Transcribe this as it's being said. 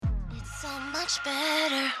so much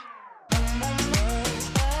better.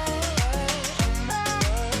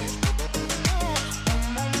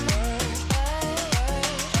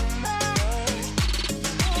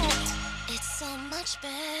 It's so much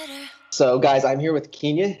better. So, guys, I'm here with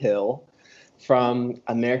Kenya Hill from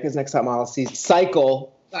America's Next Top Model season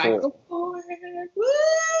Cycle 4. Cycle 4. Woo!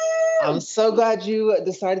 I'm so glad you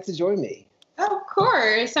decided to join me. Of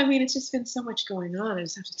course. I mean, it's just been so much going on. I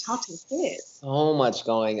just have to talk to the kids. So much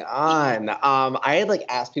going on. I had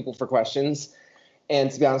asked people for questions,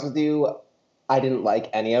 and to be honest with you, I didn't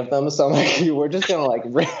like any of them. So I'm like, we're just gonna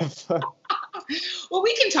riff. Well,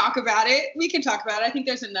 we can talk about it. I think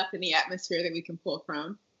there's enough in the atmosphere that we can pull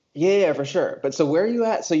from. Yeah, for sure. But so where are you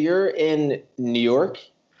at? So you're in New York?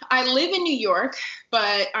 I live in New York,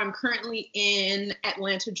 but I'm currently in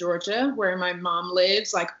Atlanta, Georgia, where my mom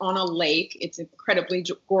lives, on a lake. It's incredibly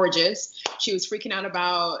gorgeous. She was freaking out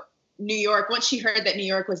about New York. Once she heard that New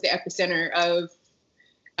York was the epicenter of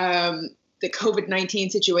the COVID-19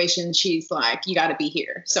 situation, she's like, you got to be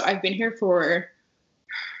here. So I've been here for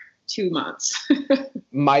 2 months.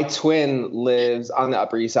 My twin lives on the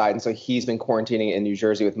Upper East Side, and so he's been quarantining in New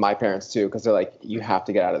Jersey with my parents too, because they're like, you have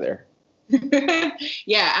to get out of there.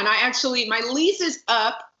 Yeah, and my lease is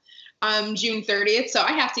up June 30th, so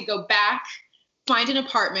I have to go back, find an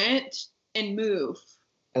apartment, and move.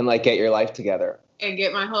 And get your life together. And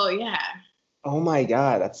get my whole, Oh my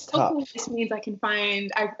God, that's tough. Hopefully this means I can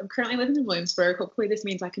find, I'm currently living in Williamsburg. Hopefully this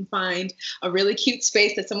means I can find a really cute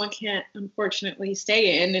space that someone can't unfortunately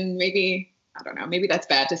stay in, and maybe, I don't know, maybe that's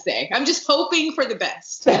bad to say. I'm just hoping for the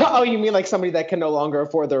best. Oh, you mean somebody that can no longer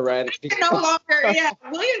afford their rent? No longer, yeah.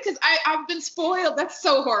 William, because I've been spoiled. That's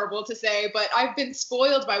so horrible to say, but I've been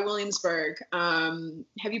spoiled by Williamsburg.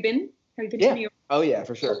 Have you been? To New York? Oh yeah,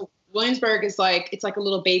 for sure. So Williamsburg is it's like a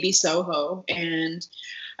little baby Soho, and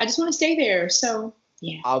I just want to stay there. So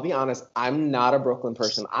yeah. I'll be honest, I'm not a Brooklyn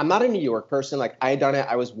person. I'm not a New York person. I had done it.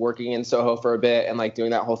 I was working in Soho for a bit and doing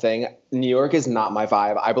that whole thing. New York is not my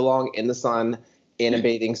vibe. I belong in the sun, in a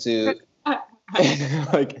bathing suit,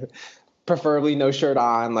 preferably no shirt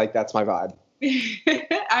on. That's my vibe.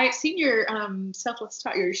 I've seen your topless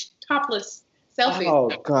selfie. Oh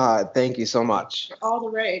God, thank you so much. All the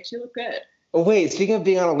rage. You look good. Oh wait, speaking of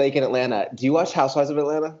being on a lake in Atlanta, do you watch Housewives of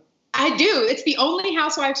Atlanta? I do. It's the only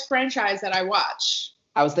Housewives franchise that I watch.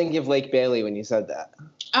 I was thinking of Lake Bailey when you said that.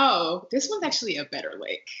 Oh, this one's actually a better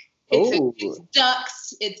lake. It's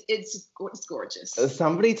ducks. It's gorgeous.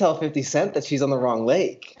 Somebody tell 50 Cent that she's on the wrong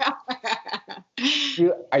lake.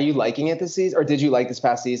 Are you liking it this season, or did you like this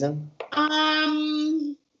past season?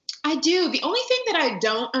 I do. The only thing that I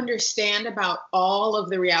don't understand about all of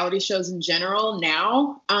the reality shows in general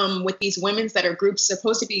now, with these women's that are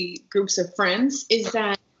supposed to be groups of friends, is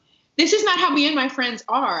that this is not how me and my friends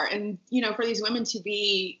are. And, for these women to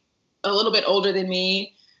be a little bit older than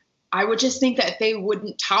me, I would just think that they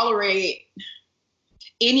wouldn't tolerate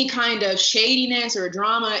any kind of shadiness or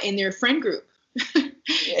drama in their friend group. So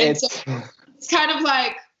it's kind of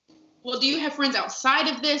well, do you have friends outside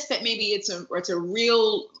of this that maybe it's a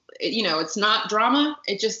real, it's not drama?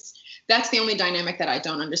 That's the only dynamic that I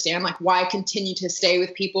don't understand. Why continue to stay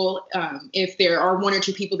with people if there are one or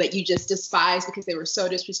two people that you just despise because they were so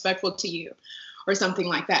disrespectful to you or something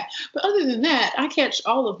like that. But other than that, I catch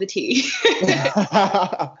all of the tea.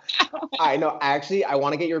 I know. Actually, I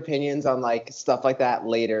want to get your opinions on stuff like that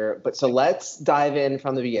later. But so let's dive in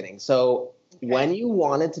from the beginning. So when you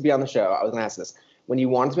wanted to be on the show, I was going to ask this. When you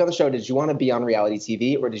wanted to be on the show, did you want to be on reality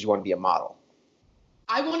TV or did you want to be a model?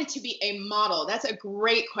 I wanted to be a model. That's a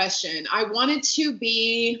great question. I wanted to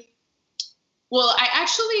be, I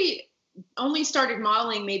actually only started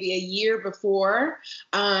modeling maybe a year before.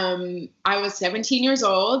 I was 17 years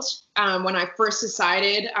old when I first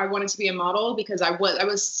decided I wanted to be a model because I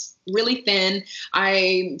was really thin.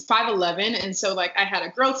 I'm 5'11", and so I had a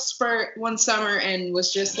growth spurt one summer and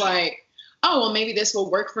was just oh, well, maybe this will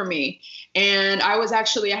work for me. And I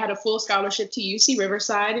had a full scholarship to UC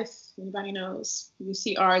Riverside, if anybody knows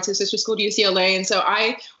UCR. It's a sister school to UCLA. And so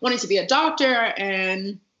I wanted to be a doctor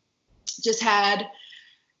and just had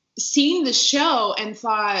seen the show and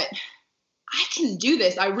thought, I can do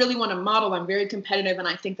this. I really want to model. I'm very competitive and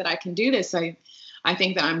I think that I can do this. I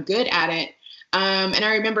think that I'm good at it. And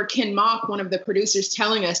I remember Ken Mock, one of the producers,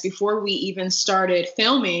 telling us before we even started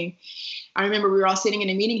filming, I remember we were all sitting in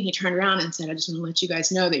a meeting. He turned around and said, I just want to let you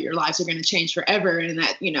guys know that your lives are going to change forever and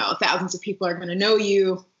that, thousands of people are going to know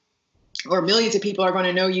you or millions of people are going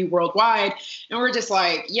to know you worldwide. And we're just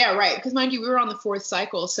yeah, right. Because mind you, we were on the 4th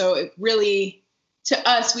cycle. So it really, to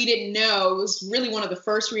us, we didn't know. It was really one of the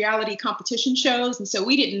first reality competition shows. And so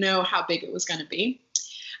we didn't know how big it was going to be.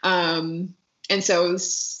 And so it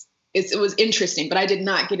was it was interesting, but I did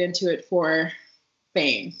not get into it for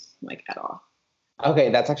fame, like, at all. Okay,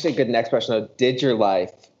 that's actually a good next question though. Did your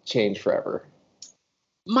life change forever?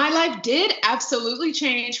 My life did absolutely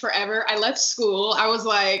change forever. I left school. I was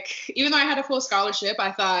like, even though I had a full scholarship,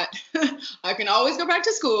 I thought I can always go back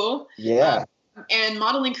to school. Yeah. And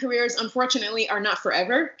modeling careers, unfortunately, are not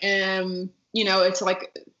forever. And, you know, it's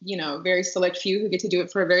like, you know, very select few who get to do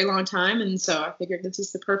it for a very long time. And so I figured this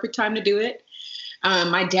is the perfect time to do it.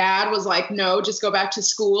 My dad was like, no, just go back to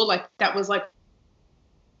school. Like, that was like,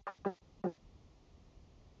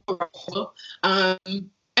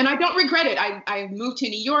 and I don't regret it. I moved to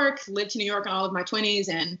New York, lived in New York in all of my 20s,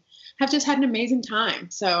 and have just had an amazing time.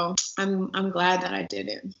 So I'm glad that I did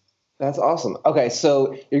it. That's awesome. Okay,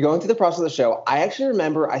 so you're going through the process of the show. I actually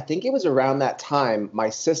remember, I think it was around that time, my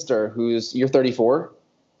sister, you're 34?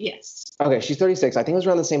 Yes. Okay, she's 36. I think it was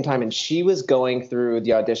around the same time, and she was going through the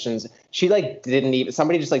auditions. She like didn't even,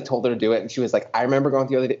 somebody just like told her to do it, and she was like, I remember going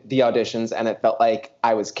through the auditions, and it felt like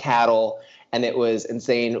I was cattle, and it was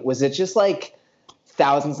insane. Was it just like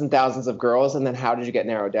thousands and thousands of girls, and then how did you get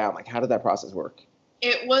narrowed down? Like, how did that process work?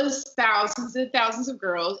 It was thousands and thousands of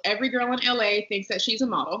girls. Every girl in LA thinks that she's a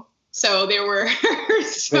model. So there were They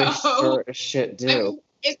sure as shit do.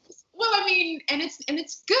 I mean, and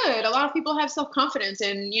it's good. A lot of people have self-confidence,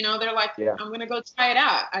 and you know, they're like, yeah, I'm gonna go try it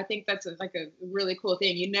out. I think that's a really cool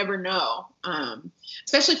thing. You never know,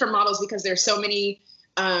 especially for models, because there's so many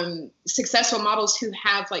successful models who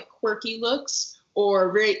have like quirky looks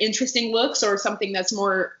or very interesting looks or something that's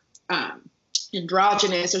more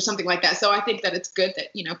androgynous or something like that. So I think that it's good that,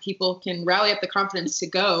 you know, people can rally up the confidence to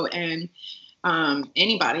go, and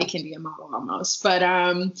anybody can be a model almost. But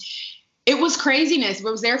it was craziness.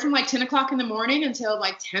 I was there from like 10 o'clock in the morning until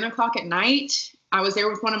like 10 o'clock at night. I was there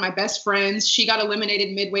with one of my best friends. She got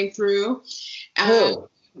eliminated midway through.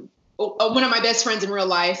 One of my best friends in real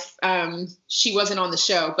life. She wasn't on the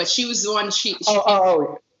show, but she was the one. She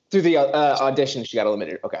through the audition, she got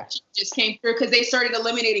eliminated. Okay. She just came through because they started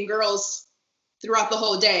eliminating girls throughout the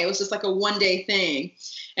whole day. It was just like a 1-day thing.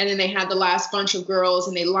 And then they had the last bunch of girls,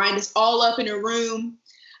 and they lined us all up in a room.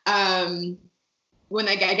 When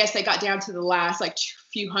I guess they got down to the last like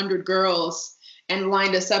few hundred girls, and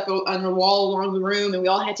lined us up on the wall along the room, and we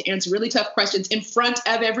all had to answer really tough questions in front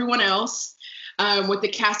of everyone else, with the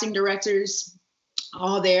casting directors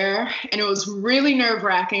all there. And it was really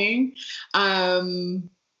nerve-wracking.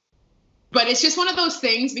 But it's just one of those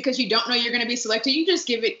things, because you don't know you're going to be selected. You just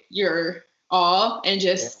give it your all and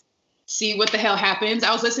just see what the hell happens.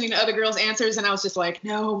 I was listening to other girls' answers, and I was just like,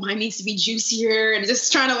 no, mine needs to be juicier, and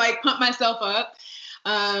just trying to like pump myself up.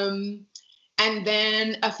 And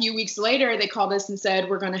then a few weeks later, they called us and said,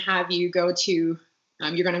 we're going to have you go to,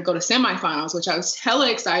 you're going to go to semifinals, which I was hella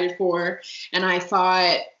excited for. And I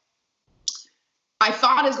thought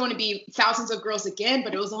it was going to be thousands of girls again,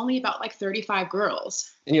 but it was only about like 35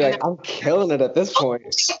 girls. And you're like, I'm killing it at this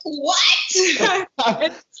point. What?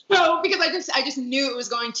 So, because I just knew it was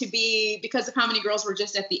going to be, because of how many girls were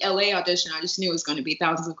just at the LA audition, I just knew it was going to be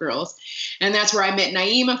thousands of girls. And that's where I met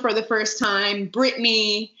Naima for the first time,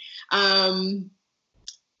 Brittany,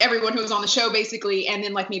 everyone who was on the show basically, and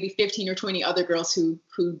then like maybe 15 or 20 other girls who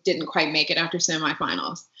didn't quite make it after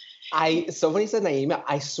semifinals. So when he said Naima,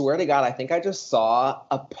 I swear to God, I think I just saw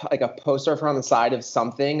a poster of her on the side of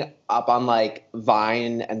something up on like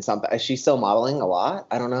Vine and something. Is she still modeling a lot?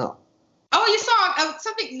 I don't know. Oh, you saw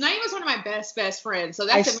something. Naima's one of my best friends. So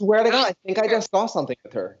that's. I swear to God, I think I just saw something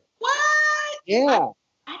with her. What? Yeah.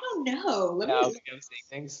 I don't know. Let me see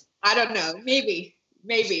things. I don't know. Maybe.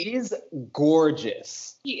 She's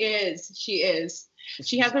gorgeous. She is.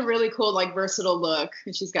 She has a really cool, like, versatile look,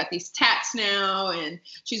 and she's got these tats now, and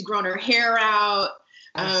she's grown her hair out.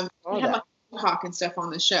 We had like Hawk and stuff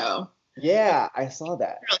on the show. Yeah, I saw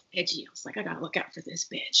that. Really edgy. I was like, I gotta look out for this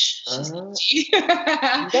bitch. She's edgy.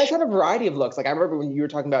 You guys had a variety of looks. Like, I remember when you were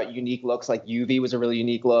talking about unique looks, like UV was a really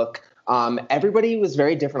unique look. Everybody was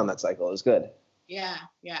very different on that cycle. It was good. Yeah,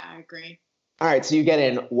 I agree. All right, so you get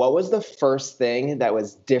in. What was the first thing that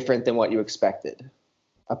was different than what you expected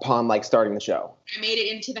upon like starting the show? I made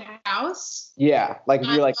it into the house. Yeah, like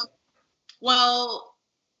you're like. Well,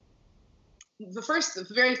 the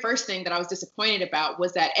very first thing that I was disappointed about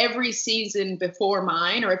was that every season before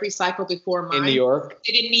mine, or every cycle before mine, in New York,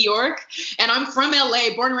 in New York, and I'm from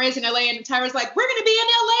LA, born and raised in LA, and Tyra's like, we're gonna be in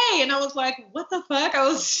LA, and I was like, what the fuck? I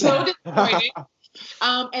was so disappointed.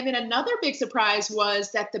 And then another big surprise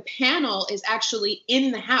was that the panel is actually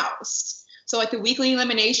in the house. So like the weekly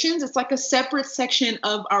eliminations, it's like a separate section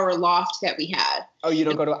of our loft that we had. Oh, you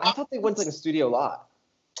don't go to, I thought they went to like a studio lot.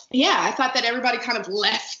 Yeah, I thought that everybody kind of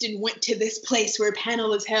left and went to this place where a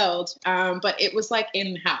panel is held. But it was like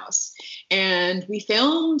in the house. and we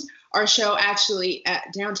filmed our show actually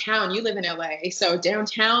at downtown. You live in LA, so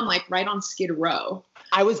downtown, like right on Skid Row.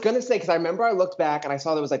 I was gonna say, because I remember I looked back and I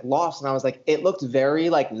saw there was like Lost, and I was like, it looked very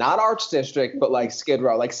like not Arts District, but like Skid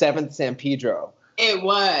Row, like 7th San Pedro. It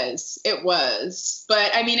was.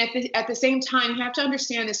 But I mean, at the same time, you have to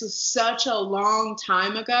understand this was such a long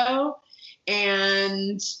time ago,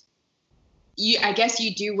 and I guess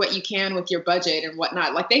you do what you can with your budget and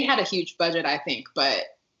whatnot. Like they had a huge budget, I think, but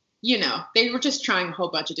they were just trying a whole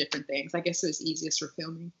bunch of different things. I guess it was easiest for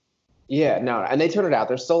filming. Yeah, no, and they turned it out.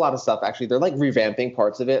 There's still a lot of stuff actually. They're like revamping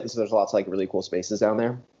parts of it, and so there's lots of like really cool spaces down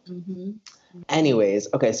there. Mm-hmm. Anyways,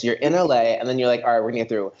 okay, so you're in LA, and then you're like, all right, we're gonna get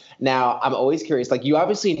through. Now, I'm always curious. Like, you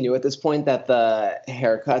obviously knew at this point that the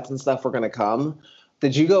haircuts and stuff were gonna come.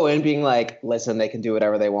 Did you go in being like, listen, they can do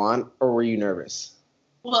whatever they want, or were you nervous?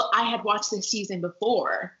 Well, I had watched this season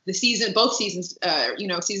before, both seasons,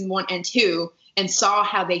 season 1 and 2, and saw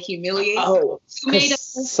how they humiliated. Oh,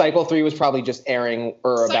 Cycle 3 was probably just airing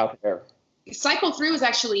or about to air. Cycle 3 was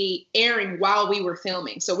actually airing while we were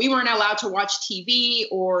filming. So we weren't allowed to watch TV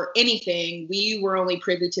or anything. We were only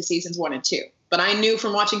privy to seasons 1 and 2. But I knew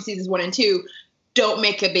from watching seasons 1 and 2, don't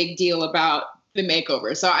make a big deal about the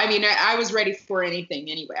makeover. So, I mean, I was ready for anything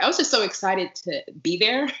anyway. I was just so excited to be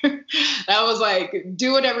there. I was like,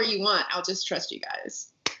 do whatever you want. I'll just trust you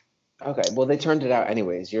guys. Okay. Well, they turned it out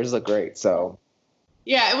anyways. Yours look great. So.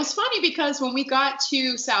 Yeah, it was funny because when we got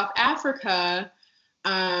to South Africa,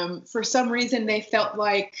 for some reason they felt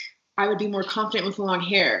like I would be more confident with long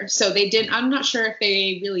hair. So they didn't, I'm not sure if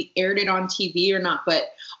they really aired it on TV or not, but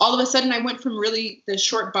all of a sudden I went from really the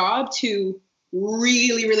short bob to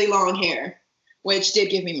really, really long hair, which did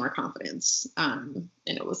give me more confidence. And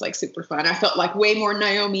it was like super fun. I felt like way more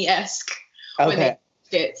Naomi-esque when they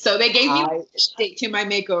did it. So they gave me a date to my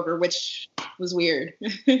makeover, which was weird.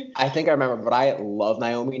 I think I remember, but I love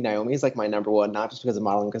Naomi. Naomi's like my number one, not just because of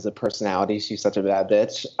modeling, because of personality. She's such a bad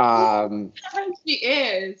bitch. She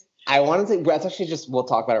is. I wanted to, that's actually we'll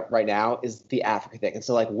talk about it right now, is the Africa thing. And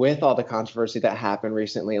so like with all the controversy that happened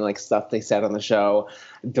recently and like stuff they said on the show,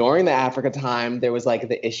 during the Africa time, there was like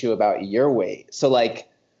the issue about your weight. So like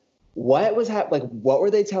what was what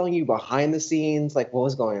were they telling you behind the scenes? Like what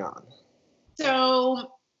was going on?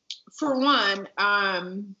 So for one,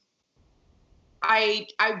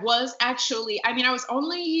 I was actually, I mean, I was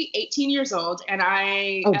only 18 years old and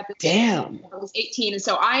I was 18. And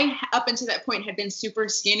so I, up until that point, had been super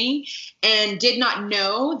skinny and did not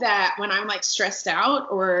know that when I'm like stressed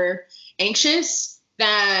out or anxious,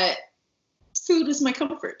 that food was my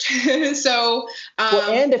comfort. So,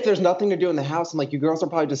 and if there's nothing to do in the house, I'm like, you girls are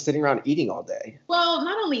probably just sitting around eating all day. Well,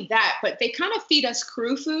 not only that, but they kind of feed us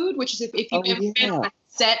crew food, which is if you've ever been on a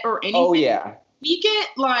set or anything. Oh yeah. We get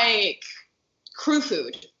like crew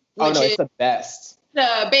food. Oh no, it's the best.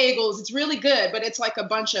 The bagels, it's really good, but it's like a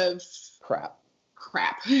bunch of crap.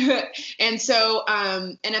 And so,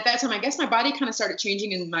 and at that time, I guess my body kind of started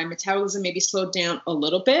changing and my metabolism maybe slowed down a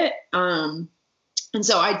little bit. And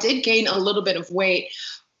so I did gain a little bit of weight,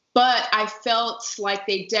 but I felt like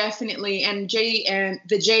they definitely, and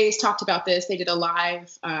the Jays talked about this. They did a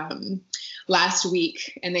live last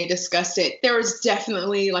week and they discussed it. There was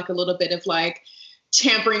definitely like a little bit of like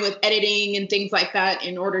tampering with editing and things like that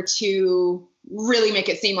in order to really make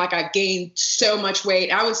it seem like I gained so much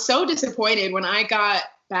weight. I was so disappointed when I got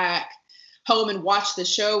back home and watched the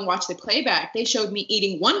show and watched the playback. They showed me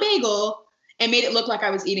eating one bagel and made it look like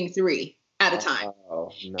I was eating 3 at a time.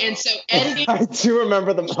 Oh, no. And so editing, I do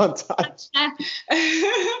remember the montage.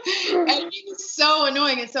 Editing was so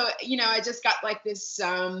annoying. And so, I just got like this,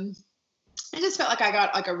 I just felt like I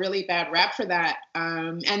got like a really bad rap for that.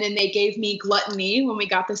 And then they gave me gluttony when we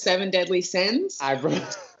got the 7 deadly sins.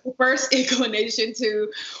 The first inclination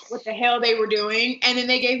to what the hell they were doing. And then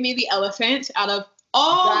they gave me the elephant out of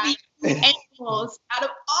all the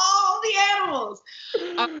animals.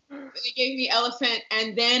 They gave me elephant.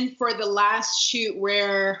 And then for the last shoot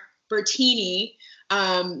where Bertini,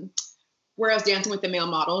 where I was dancing with the male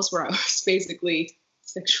models, where I was basically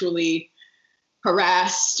sexually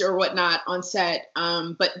harassed or whatnot on set.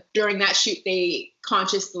 But during that shoot, they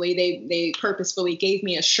purposefully gave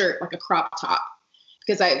me a shirt, like a crop top,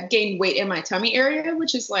 because I gained weight in my tummy area,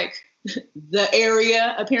 which is like the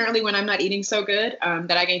area apparently when I'm not eating so good,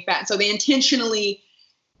 that I gained fat. And so they intentionally,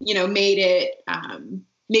 made it,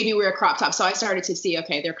 maybe wear a crop top. So I started to see,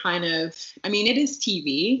 okay, they're kind of, I mean, it is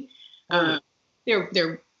TV.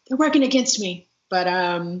 They're working against me, but,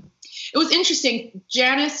 it was interesting.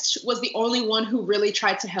 Janice was the only one who really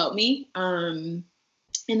tried to help me in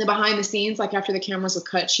the behind the scenes. Like after the cameras would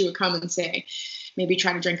cut, she would come and say, maybe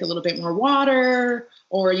try to drink a little bit more water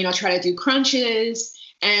or, try to do crunches.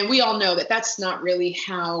 And we all know that that's not really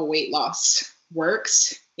how weight loss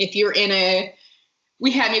works. If you're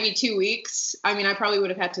we had maybe 2 weeks. I mean, I probably would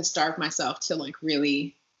have had to starve myself to like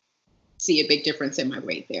really see a big difference in my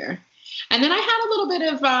weight there. And then I had a little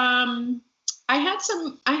bit of, I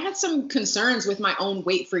had some concerns with my own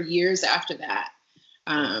weight for years after that.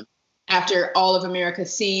 After all of America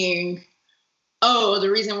seeing, oh, the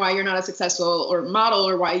reason why you're not a successful or model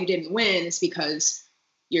or why you didn't win is because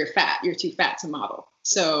you're fat. You're too fat to model.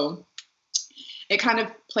 So it kind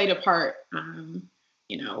of played a part,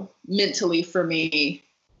 mentally for me.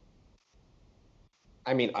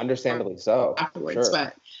 I mean, understandably so. Afterwards,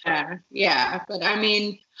 sure. But I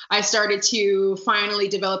mean, I started to finally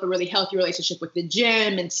develop a really healthy relationship with the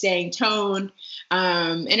gym and staying toned.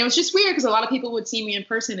 And it was just weird because a lot of people would see me in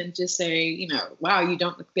person and just say, wow, you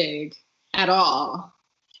don't look big at all.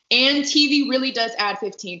 And TV really does add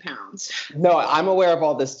 15 pounds. No, I'm aware of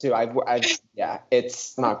all this too.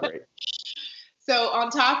 It's not great. So on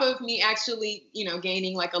top of me actually,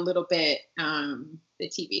 gaining like a little bit, the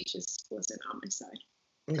TV just wasn't on my side.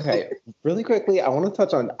 Okay, really quickly, I want to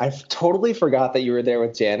touch on, I totally forgot that you were there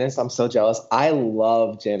with Janice. I'm so jealous. I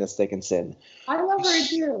love Janice Dickinson. I love her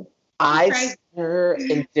too. I see her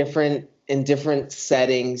in different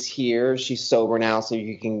settings here. She's sober now, so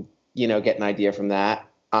you can, get an idea from that.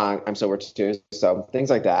 I'm sober too, so things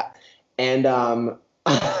like that. And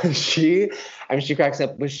she cracks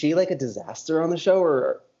up. Was she like a disaster on the show,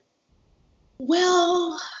 or?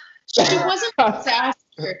 Well, she wasn't a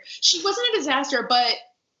disaster. She wasn't a disaster, but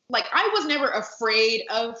like I was never afraid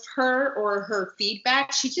of her or her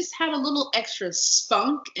feedback. She just had a little extra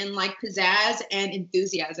spunk and like pizzazz and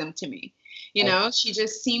enthusiasm to me. She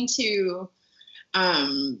just seemed to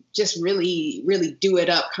just really, really do it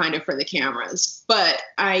up kind of for the cameras. But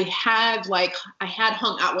I had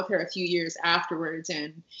hung out with her a few years afterwards,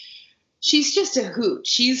 and she's just a hoot.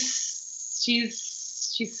 She's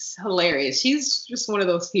hilarious. She's just one of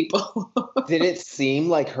those people. Did it seem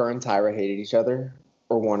like her and Tyra hated each other,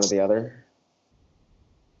 or one or the other?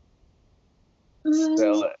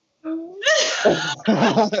 Spill it.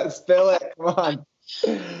 Spill it. Come on.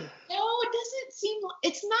 No, it doesn't seem.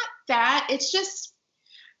 It's not that. It's just.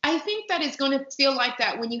 I think that it's going to feel like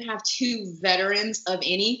that when you have two veterans of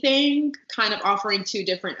anything kind of offering two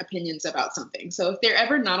different opinions about something. So if they're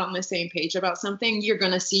ever not on the same page about something, you're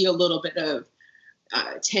going to see a little bit of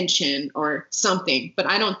tension or something. But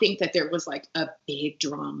I don't think that there was like a big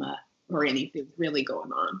drama or anything really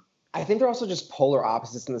going on. I think they're also just polar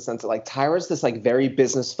opposites in the sense that like Tyra's this like very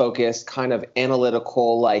business focused, kind of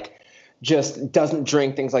analytical, like just doesn't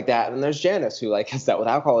drink, things like that. And there's Janice, who like has dealt with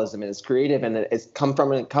alcoholism and is creative, and it's coming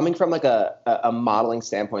from like a modeling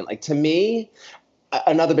standpoint. Like to me,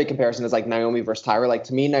 another big comparison is like Naomi versus Tyra. Like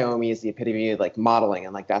to me, Naomi is the epitome of like modeling,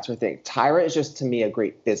 and like that's her thing. Tyra is just to me a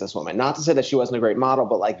great businesswoman. Not to say that she wasn't a great model,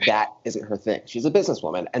 but like that isn't her thing. She's a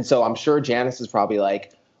businesswoman. And so I'm sure Janice is probably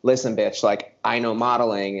like, listen, bitch, like I know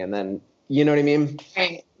modeling, and then you know what I mean?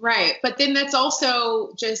 Right. But then that's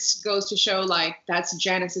also just goes to show like that's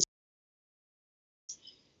Janice's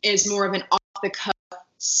is more of an off the cuff,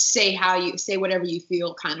 say whatever you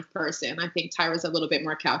feel kind of person. I think Tyra's a little bit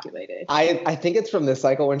more calculated. I think it's from this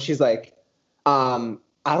cycle when she's like, I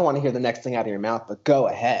don't want to hear the next thing out of your mouth, but go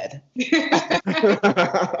ahead.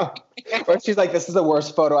 Or she's like, this is the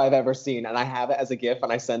worst photo I've ever seen, and I have it as a GIF,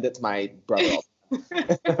 and I send it to my brother.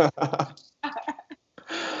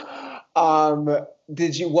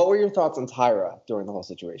 What were your thoughts on Tyra during the whole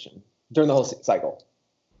situation, during the whole cycle?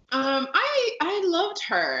 I loved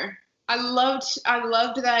her. I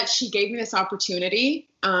loved that she gave me this opportunity,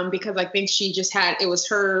 because I think she just it was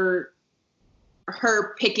her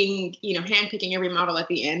picking, handpicking every model at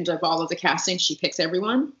the end of all of the castings. She picks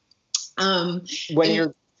everyone. When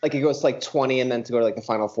you're like, it goes to like 20 and then to go to like the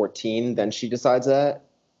final 14, then she decides that?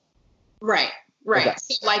 Right. Okay.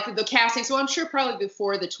 So like the casting, so I'm sure probably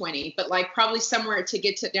before the 20, but like probably somewhere to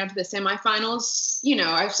get down to the semifinals,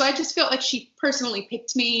 so I just felt like she personally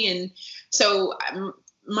picked me. And so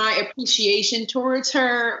my appreciation towards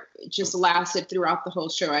her just lasted throughout the whole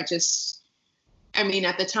show. At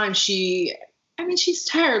the time she's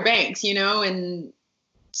Tyra Banks, and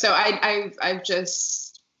so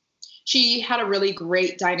she had a really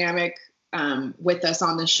great dynamic with us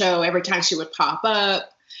on the show. Every time she would pop up,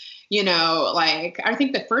 like I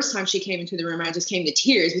think the first time she came into the room, I just came to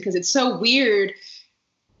tears because it's so weird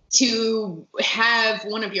to have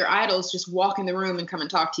one of your idols just walk in the room and come and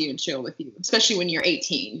talk to you and chill with you, especially when you're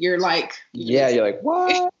 18. You're like, you're like,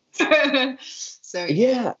 what? So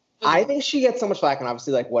yeah. I think she gets so much flack, and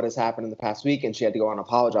obviously like what has happened in the past week, and she had to go on and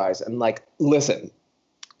apologize. And like, listen,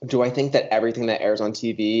 Do I think that everything that airs on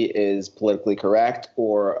TV is politically correct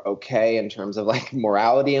or okay in terms of like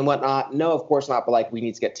morality and whatnot? No, of course not. But like, we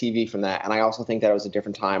need to get TV from that. And I also think that it was a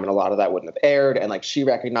different time and a lot of that wouldn't have aired. And like, she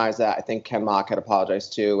recognized that. I think Ken Mock had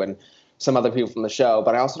apologized too, and some other people from the show.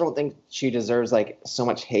 But I also don't think she deserves like so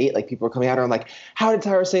much hate. Like, people are coming at her and like, how did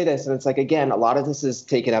Tyra say this? And it's like, again, a lot of this is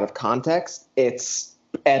taken out of context. It's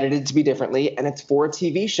edited to be differently, and it's for a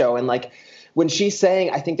TV show. And like, when she's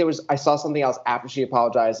saying, I saw something else after she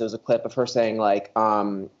apologized. There was a clip of her saying like,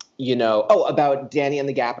 about Danny and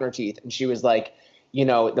the gap in her teeth. And she was like,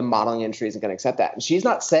 the modeling industry isn't going to accept that. And she's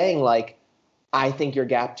not saying like, I think your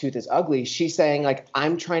gap tooth is ugly. She's saying like,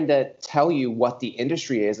 I'm trying to tell you what the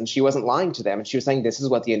industry is. And she wasn't lying to them. And she was saying, this is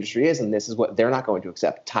what the industry is. And this is what they're not going to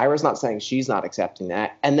accept. Tyra's not saying she's not accepting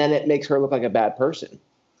that. And then it makes her look like a bad person.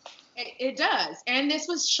 It does. And this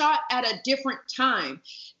was shot at a different time.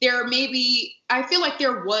 I feel like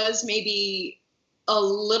there was maybe a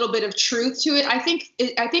little bit of truth to it. I think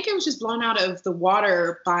it was just blown out of the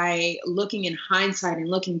water by looking in hindsight and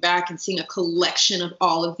looking back and seeing a collection of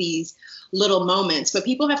all of these little moments. But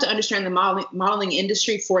people have to understand the modeling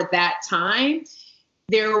industry for that time.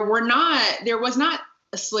 There was not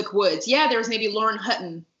a Slick Woods. Yeah, there was maybe Lauren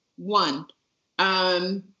Hutton, one.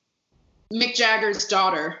 Mick Jagger's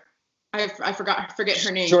daughter. I forget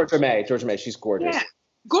her name. Georgia May. She's gorgeous. Yeah,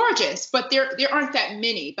 gorgeous. But there aren't that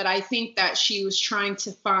many. But I think that she was trying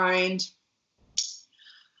to find.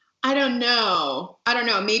 I don't know.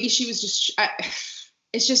 Maybe she was just.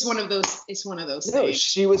 It's just one of those. It's one of those. No, things.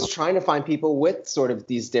 She was trying to find people with sort of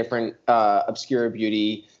these different obscure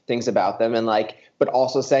beauty things about them, and like, but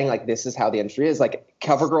also saying like, this is how the industry is. Like,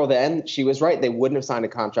 CoverGirl then, she was right. They wouldn't have signed a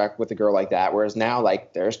contract with a girl like that. Whereas now,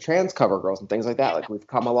 like, there's trans CoverGirls and things like that. Like, we've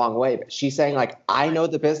come a long way. But she's saying like, I know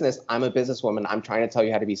the business. I'm a businesswoman. I'm trying to tell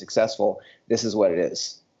you how to be successful. This is what it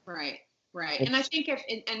is. Right. And I think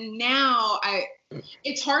now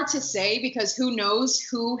it's hard to say because who knows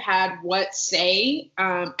who had what say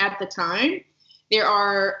at the time. There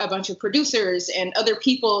are a bunch of producers and other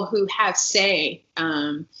people who have say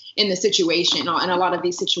in the situation and a lot of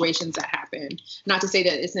these situations that happen. Not to say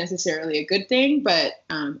that it's necessarily a good thing, but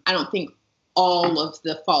I don't think all of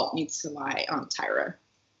the fault needs to lie on Tyra.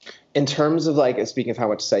 In terms of like, speaking of how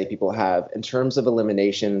much say people have, in terms of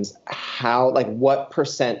eliminations, what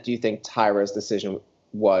percent do you think Tyra's decision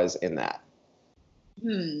was in that?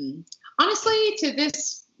 Honestly, to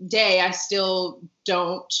this day, I still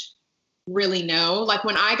don't really know. Like,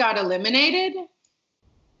 when I got eliminated,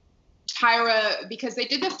 Tyra, because they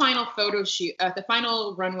did the final photo shoot, the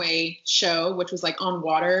final runway show, which was like on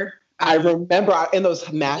water. I remember in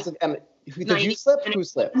those massive. Did you slip? Who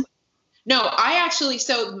slipped? No, I actually.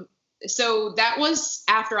 So that was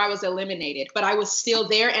after I was eliminated, but I was still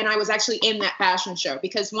there, and I was actually in that fashion show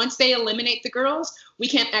because once they eliminate the girls, we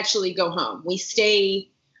can't actually go home. We stay,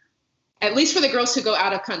 at least for the girls who go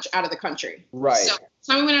out of the country. Right.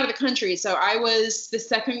 So we went out of the country. So I was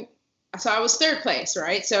I was third place,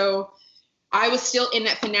 right? So I was still in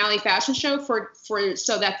that finale fashion show for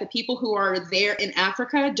so that the people who are there in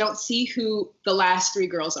Africa don't see who the last three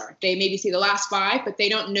girls are. They maybe see the last five, but they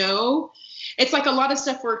don't know. It's like a lot of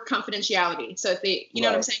stuff for confidentiality. So if they, you know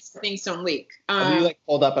what I'm saying, so things don't leak. Were you like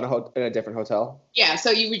pulled up in a different hotel? Yeah. So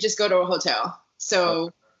you would just go to a hotel.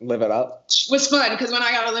 So live it up. It was fun because when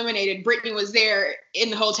I got eliminated, Brittany was there in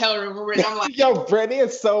the hotel room. And I'm like, yo, Brittany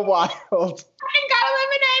is so wild. I got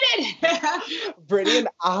eliminated. Brittany,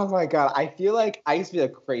 oh my God. I feel like I used to be a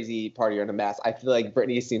crazy partier in a mess. I feel like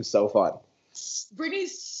Brittany seems so fun.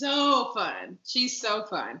 Brittany's so fun. She's so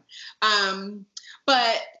fun.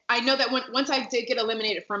 But I know that once I did get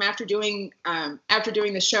eliminated from after doing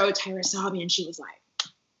the show, Tyra saw me and she was like,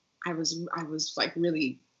 I was like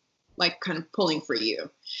really like kind of pulling for you.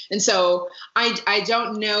 And so I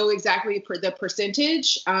don't know exactly the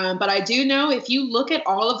percentage, but I do know if you look at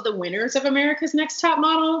all of the winners of America's Next Top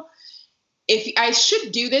Model, if I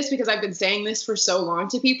should do this because I've been saying this for so long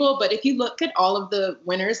to people, but if you look at all of the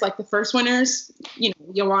winners, like the first winners,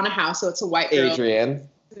 Joanna House, so it's a white girl. Adrienne.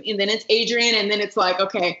 And then it's Adrienne, and then it's like,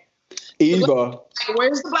 okay. Eva.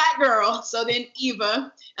 Where's the black girl? So then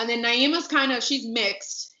Eva. And then Naima's she's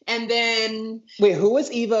mixed. And then... Wait, who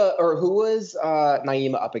was Eva, or who was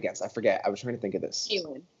Naima up against? I forget. I was trying to think of this.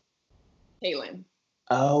 Kaylin.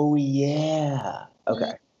 Oh, yeah. Okay.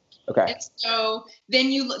 Mm-hmm. Okay. And so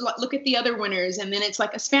then you look at the other winners, and then it's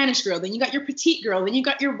like a Spanish girl. Then you got your petite girl. Then you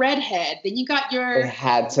got your redhead. Then you got your... It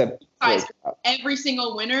had to... Every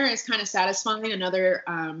single winner is kind of satisfying another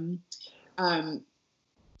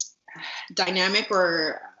dynamic,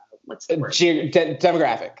 or what's the word?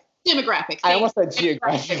 Demographic. Demographic. I almost said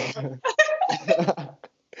geographic.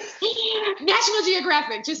 National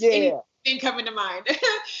Geographic, just Yeah. anything coming to mind.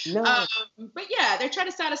 No. But yeah, they're trying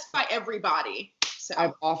to satisfy everybody. So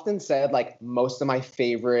I've often said like most of my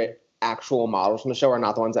favorite actual models from the show are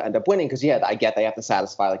not the ones that end up winning because I get they have to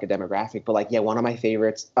satisfy like a demographic, but like one of my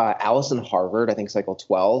favorites, Allison Harvard, I think cycle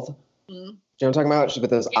 12. Mhm. Do you know what I'm talking about? She's with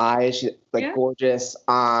those eyes, she's like gorgeous.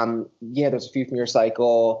 There's a few from your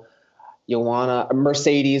cycle. Joanna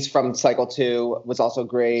Mercedes from cycle 2 was also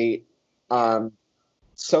great. So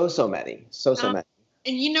many.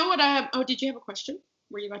 And you know what? Did you have a question?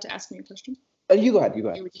 Were you about to ask me a question? You go ahead. You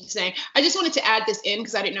were just saying. I just wanted to add this in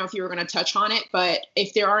because I didn't know if you were going to touch on it. But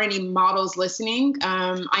if there are any models listening,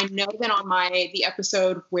 I know that on the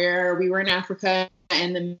episode where we were in Africa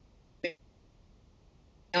and and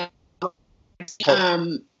I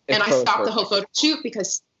stopped the whole photo shoot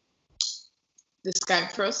because the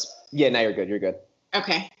Skype froze. Yeah, now you're good. You're good.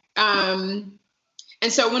 Okay. And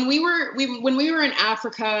so when we were in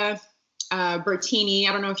Africa, Bertini,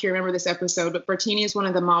 I don't know if you remember this episode, but Bertini is one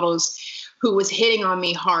of the models who was hitting on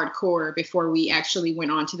me hardcore before we actually went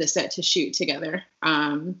on to the set to shoot together.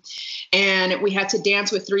 And we had to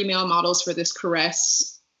dance with 3 male models for this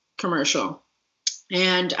Caress commercial.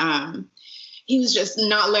 And he was just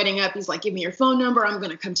not letting up. He's like, give me your phone number. I'm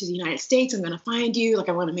going to come to the United States. I'm going to find you. Like,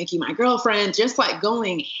 I want to make you my girlfriend, just like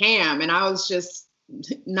going ham. And I was just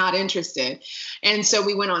not interested. And so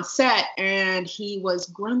we went on set and he was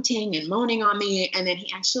grunting and moaning on me. And then he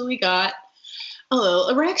actually got a little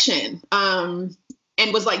erection and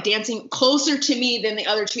was like dancing closer to me than the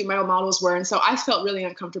other 2 male models were. And so I felt really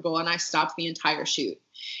uncomfortable and I stopped the entire shoot.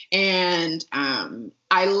 And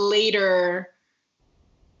I later,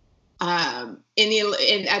 at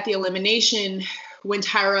the elimination, when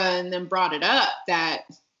Tyra and them brought it up that,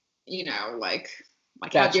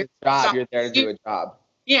 that's your job. You're there to do a job.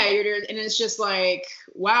 Yeah, and it's just like,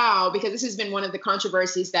 wow, because this has been one of the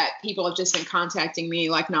controversies that people have just been contacting me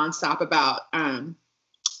like nonstop about.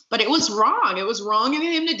 But it was wrong. It was wrong of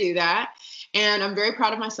him to do that. And I'm very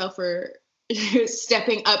proud of myself for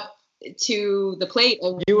stepping up to the plate.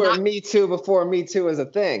 You were Me Too before Me Too was a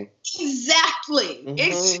thing. Exactly. Mm-hmm.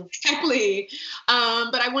 Exactly.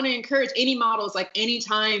 But I want to encourage any models, like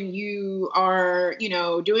anytime you are,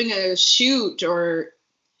 doing a shoot or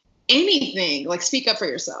anything, like speak up for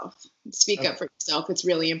yourself. Speak up for yourself. It's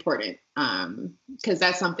really important. Because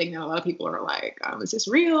that's something that a lot of people are like, is this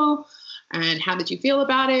real? And how did you feel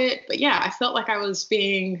about it? But yeah, I felt like I was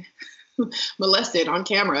being molested on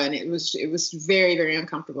camera and it was very, very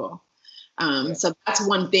uncomfortable. So that's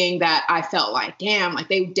one thing that I felt like, damn, like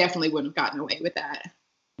they definitely wouldn't have gotten away with that.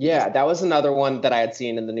 Yeah, that was another one that I had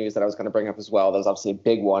seen in the news that I was going to bring up as well. That was obviously a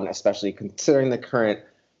big one, especially considering the current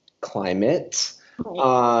climate.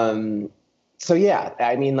 So yeah,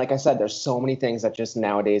 I mean, like I said, there's so many things that just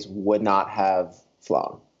nowadays would not have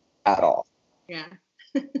flown at all. Yeah.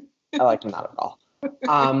 I like them not at all.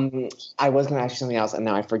 I was going to ask you something else and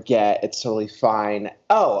now I forget. It's totally fine.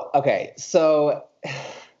 Oh, okay. So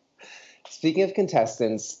speaking of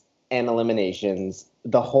contestants and eliminations,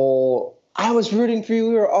 I was rooting for you.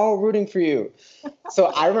 We were all rooting for you. So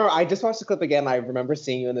I remember, I just watched the clip again. I remember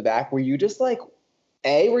seeing you in the back. Were you just like,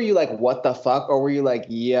 were you like, what the fuck? Or were you like,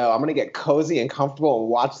 yo, I'm going to get cozy and comfortable and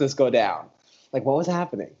watch this go down? Like, what was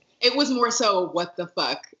happening? It was more so, what the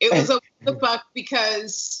fuck? It was a what the fuck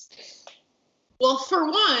because, well, for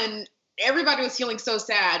one, everybody was feeling so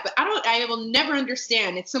sad, but I will never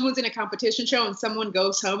understand if someone's in a competition show and someone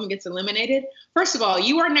goes home and gets eliminated. First of all,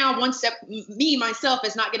 you are now one step, myself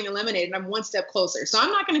is not getting eliminated. I'm one step closer. So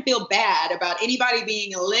I'm not going to feel bad about anybody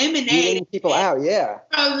being eliminated. Beating people out, yeah.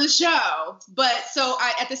 From the show. But so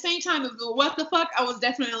at the same time of the what the fuck, I was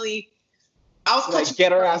like,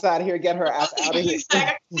 get her ass out of here, get her ass out of here.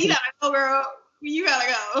 I see that, I know, girl. You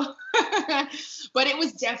gotta go. But it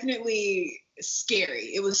was definitely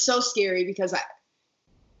scary. It was so scary because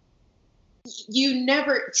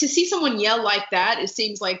to see someone yell like that, it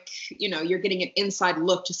seems like, you're getting an inside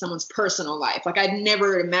look to someone's personal life. Like I'd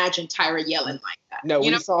never imagined Tyra yelling like that. No,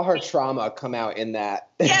 we saw her trauma come out in that.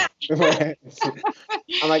 Yeah.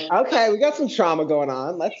 I'm like, okay, we got some trauma going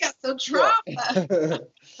on. We got some trauma.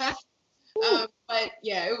 But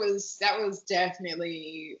yeah, that was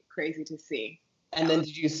definitely crazy to see. And then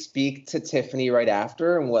did you speak to Tiffany right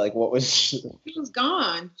after? And what was she was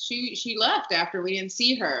gone. She left after we didn't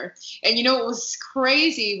see her. And what was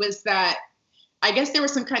crazy was that I guess there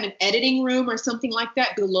was some kind of editing room or something like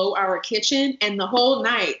that below our kitchen. And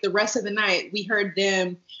the rest of the night, we heard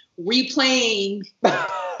them replaying the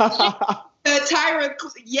Tyra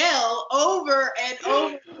yell over and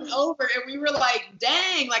over and over. And we were like,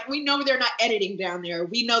 dang, like we know they're not editing down there.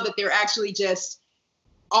 We know that they're actually just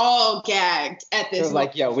all gagged at They're this.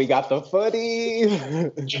 like, yo, we got the footy.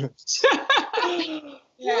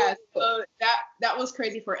 Yeah, so that was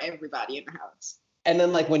crazy for everybody in the house. And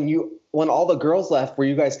then like when all the girls left, were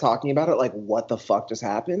you guys talking about it? Like, what the fuck just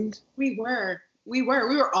happened? We were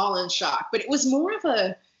all in shock, but it was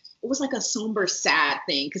like a somber, sad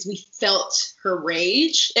thing because we felt her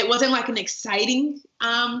rage. It wasn't like an exciting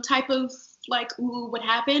type of like, ooh, what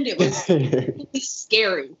happened? It was really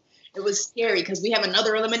scary. It was scary because we have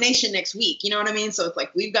another elimination next week. You know what I mean? So it's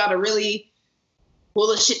like we've got to really pull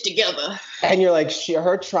the shit together. And you're like,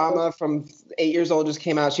 her trauma from 8 years old just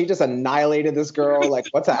came out. She just annihilated this girl. Like,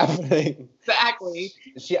 what's happening? Exactly.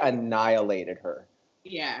 She annihilated her.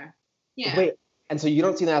 Yeah. Yeah. Wait, and so you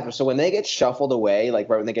don't see them after. So when they get shuffled away, like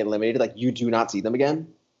right when they get eliminated, like you do not see them again?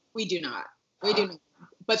 We do not.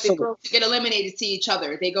 But the girls who get eliminated see each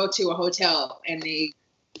other. They go to a hotel and they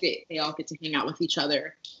all get to hang out with each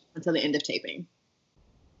other until the end of taping.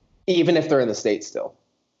 Even if they're in the States still?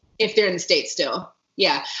 If they're in the States still.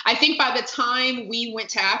 Yeah. I think by the time we went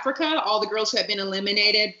to Africa, all the girls who had been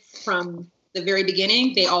eliminated from the very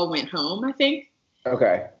beginning, they all went home, I think.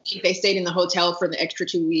 Okay. They stayed in the hotel for the extra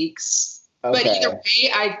 2 weeks. Okay. But either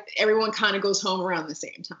way, everyone kind of goes home around the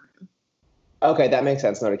same time. Okay, that makes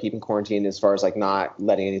sense now to keep in quarantine as far as like not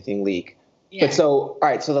letting anything leak. Yeah. But so, all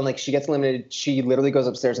right, so then like she gets eliminated. She literally goes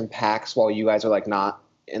upstairs and packs while you guys are like not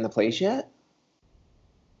in the place yet?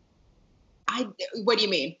 What do you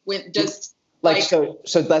mean? When does like so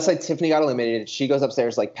let's say Tiffany got eliminated. She goes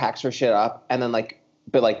upstairs, like packs her shit up, and then like,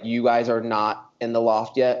 but like you guys are not in the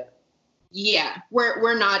loft yet. Yeah,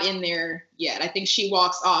 we're not in there yet. I think she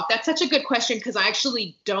walks off. That's such a good question because I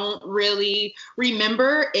actually don't really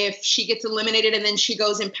remember if she gets eliminated and then she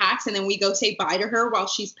goes and packs and then we go say bye to her while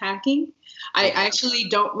she's packing. I actually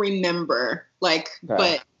don't remember. Like, okay.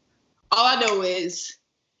 But all I know is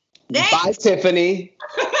bye, Tiffany.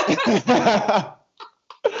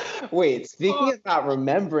 Wait, speaking of not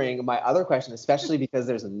remembering, my other question, especially because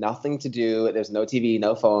there's nothing to do, there's no TV,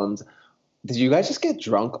 no phones. Did you guys just get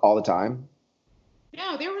drunk all the time?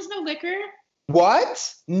 No, there was no liquor.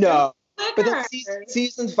 What? No. Liquor. But then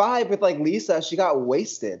season 5 with like Lisa, she got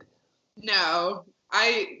wasted. No,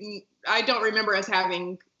 I don't remember us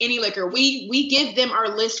having any liquor. We give them our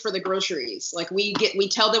list for the groceries. Like we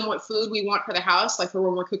tell them what food we want for the house, like for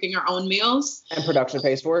when we're cooking our own meals. And production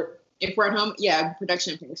pays for it? If we're at home, yeah,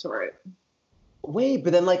 production pays for it. Wait,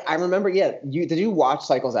 but then like I remember, yeah, did you watch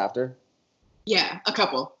Cycles After? Yeah, a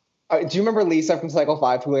couple. Do you remember Lisa from Cycle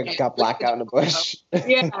 5 who like got blacked out in a bush?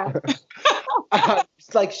 Yeah.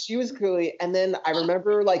 Like she was clearly, and then I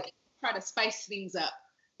remember like try to spice things up.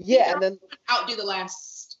 Yeah, and then outdo the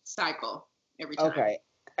last cycle every time. Okay.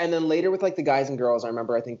 And then later with like the guys and girls, I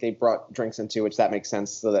remember I think they brought drinks into, which that makes sense,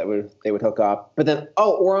 so that they would hook up. But then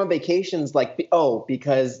or on vacations, like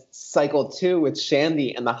because Cycle 2 with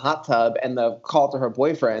Shandy and the hot tub and the call to her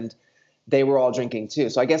boyfriend, they were all drinking too.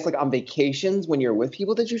 So I guess like on vacations when you're with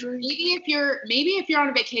people, did you drink? Maybe if you're on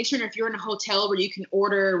a vacation or if you're in a hotel where you can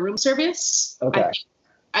order room service. Okay.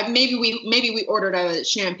 Maybe we ordered a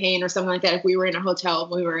champagne or something like that if we were in a hotel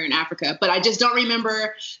when we were in Africa. But I just don't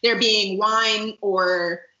remember there being wine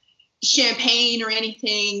or champagne or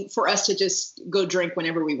anything for us to just go drink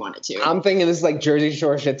whenever we wanted to. I'm thinking this is like Jersey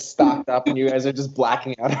Shore shit stocked up and you guys are just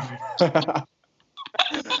blacking out.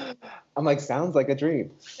 I'm like, sounds like a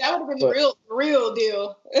dream. That would have been the real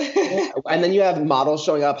deal. And then you have models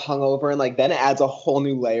showing up hungover and like then it adds a whole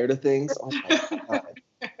new layer to things. Oh my God.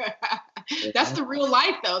 That's the real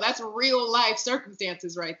life though. That's real life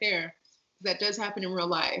circumstances right there. That does happen in real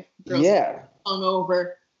life. Girls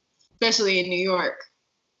hungover, especially in New York.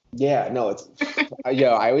 Yeah, no, it's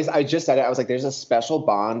I just said it. I was like, there's a special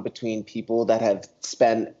bond between people that have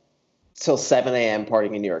spent till 7 a.m.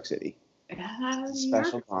 partying in New York City.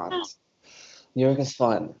 Special bond. New York is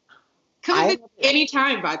fun. Come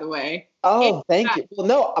anytime, by the way. Oh, thank you. Well,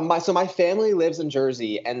 no, my family lives in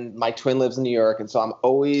Jersey and my twin lives in New York, and so I'm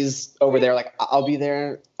always over there. Like I'll be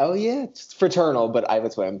there. Oh yeah, it's fraternal, but I have a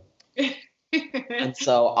twin. And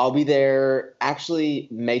so I'll be there actually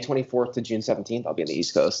May 24th to June 17th. I'll be on the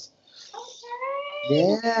East Coast.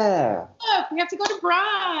 Okay. Yeah. Look, we have to go to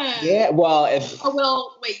brunch. Yeah. Well,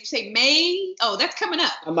 wait, you say May? Oh, that's coming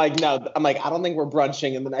up. I'm like, no. I'm like, I don't think we're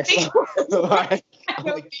brunching in the next month. I'm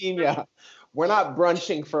like, Kenya, we're not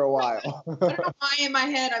brunching for a while. I don't know why in my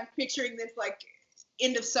head I'm picturing this like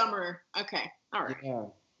end of summer. Okay. All right. Yeah.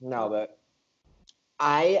 No, but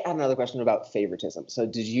I have another question about favoritism. So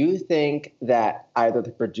did you think that either the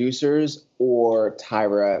producers or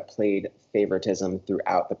Tyra played favoritism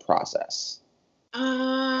throughout the process?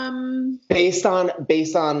 Based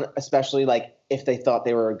on especially like if they thought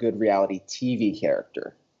they were a good reality TV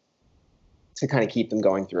character. to kind of keep them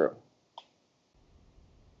going through?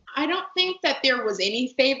 I don't think that there was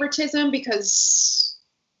any favoritism because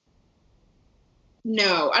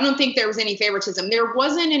no, I don't think there was any favoritism. There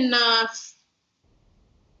wasn't enough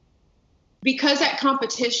because at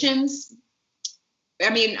competitions,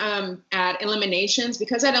 at eliminations,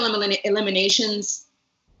 because at eliminations,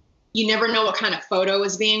 you never know what kind of photo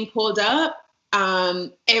is being pulled up.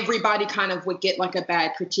 Everybody kind of would get like a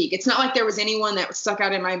bad critique. It's not like there was anyone that stuck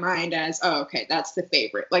out in my mind as, oh, okay, that's the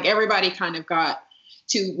favorite. Like everybody kind of got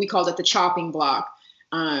to, we called it the chopping block.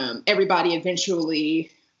 Everybody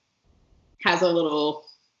eventually has a little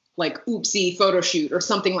like oopsie photo shoot or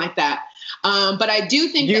something like that. But I do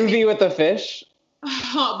think UV with the fish.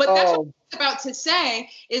 But that's what I was about to say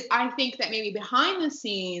is I think that maybe behind the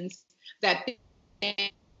scenes that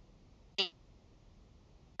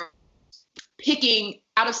picking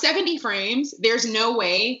out of 70 frames, there's no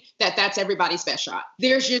way that that's everybody's best shot.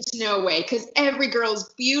 There's just no way because every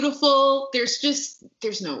girl's beautiful. There's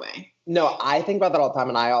no way. No, I think about that all the time.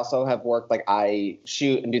 And I also have worked, like I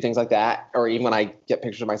shoot and do things like that. Or even when I get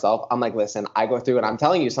pictures of myself, I'm like, listen, I go through and I'm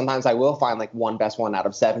telling you, sometimes I will find like one best one out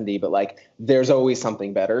of 70, but like there's always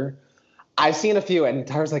something better. I've seen a few and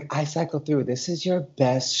Tyra's like, I cycle through. This is your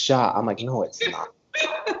best shot. I'm like, no, it's not.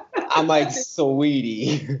 I'm like,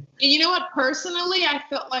 sweetie. And you know what? Personally, I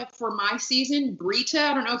felt like for my season, Brita,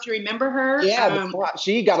 I don't know if you remember her. Yeah,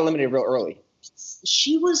 she got eliminated real early.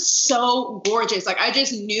 She was so gorgeous. Like I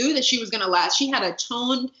just knew that she was gonna last. She had a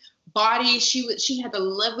toned body. She had the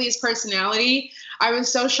loveliest personality. I was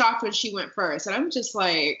so shocked when she went first. And I'm just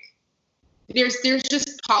like, there's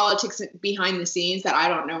just politics behind the scenes that I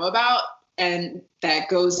don't know about, and that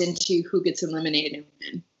goes into who gets eliminated and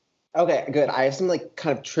when. Okay, good. I have some like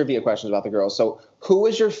kind of trivia questions about the girls. So who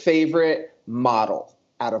was your favorite model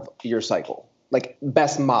out of your cycle? Like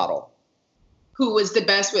best model? Who was the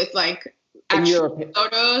best with like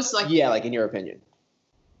photos? Like yeah, like in your opinion.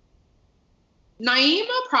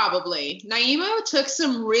 Naima, probably. Naima took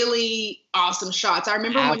some really awesome shots. I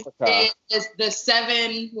remember when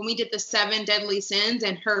we did the 7 deadly sins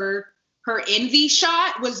and her envy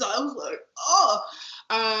shot was, I was like, oh.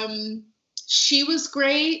 She was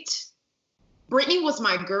great. Brittany was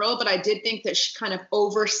my girl, but I did think that she kind of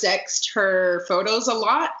oversexed her photos a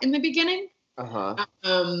lot in the beginning. Uh-huh.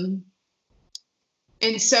 And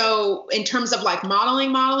so in terms of like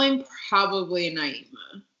modeling, probably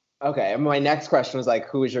Naima. Okay, and my next question was like,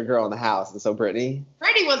 who is your girl in the house? And so Brittany?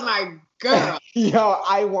 Brittany was my girl.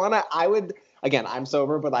 Again, I'm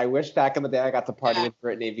sober, but I wish back in the day I got to party with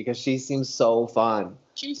Brittany because she seems so fun.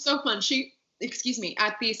 She's so fun.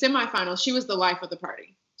 At the semifinals, she was the life of the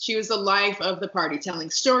party. She was the life of the party,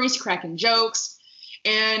 telling stories, cracking jokes.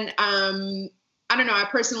 And I don't know, I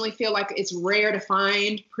personally feel like it's rare to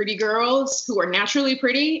find pretty girls who are naturally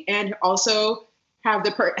pretty and also have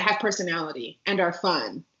personality and are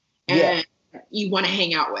fun and you want to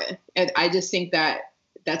hang out with. And I just think that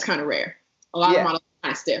that's kind of rare. A lot of models are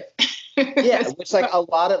kind of stiff. Yeah, which like a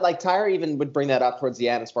lot of like Tyra even would bring that up towards the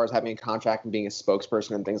end as far as having a contract and being a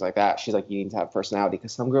spokesperson and things like that. She's like, you need to have personality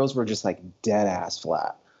because some girls were just like dead ass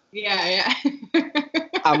flat. Yeah.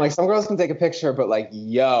 I'm like, some girls can take a picture, but like,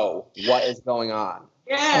 yo, what is going on?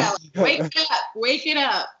 Yeah, wake it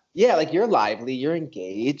up. Yeah, like you're lively, you're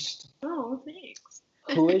engaged. Oh, thanks.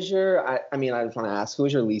 Who is your? I just want to ask, who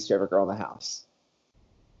is your least favorite girl in the house?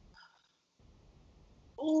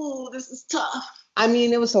 Oh, this is tough. I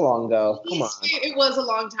mean, it was so long ago. Come on. It was a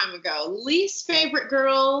long time ago. Least favorite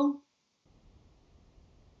girl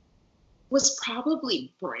was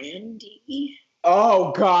probably Brandy.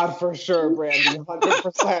 Oh, God, for sure, Brandy,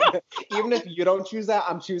 100%. Even if you don't choose that,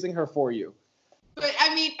 I'm choosing her for you. But,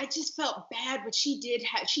 I mean, I just felt bad, but she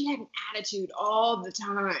had an attitude all the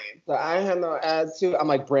time. So I had no attitude. I'm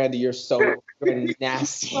like, Brandy, you're so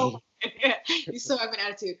nasty. You still have an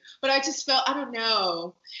attitude. But I just felt, I don't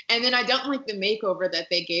know. And then I don't like the makeover that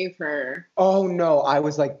they gave her. Oh, no. I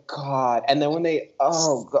was like, God. And then when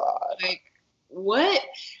oh, God. Like, what?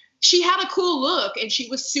 She had a cool look and she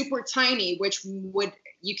was super tiny, which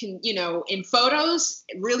in photos,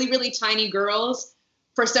 really, really tiny girls,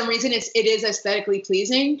 for some reason, it is aesthetically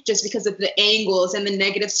pleasing just because of the angles and the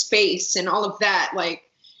negative space and all of that, like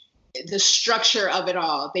the structure of it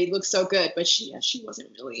all. They look so good, but she wasn't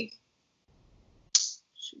really.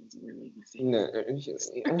 No.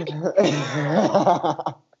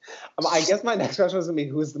 I guess my next question was going to be,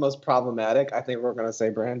 who's the most problematic? I think we're going to say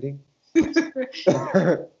Brandy.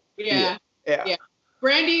 Yeah.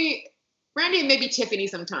 Brandy and maybe Tiffany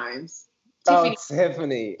sometimes.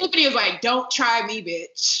 Tiffany. Tiffany was like, don't try me,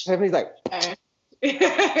 bitch. Tiffany's like,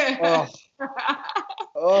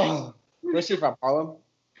 oh. Where's she from? Harlem?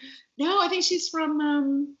 No, I think she's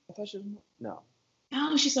from. I thought she was no.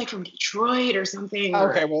 No, she's like from Detroit or something.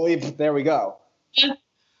 Okay, well, there we go.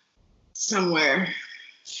 Somewhere.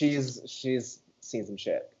 She's seen some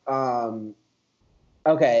shit.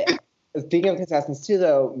 Okay. Speaking of contestants too,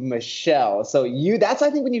 though, Michelle. So that's I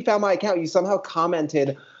think when you found my account, you somehow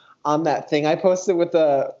commented on that thing I posted with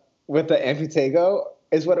the Amputego,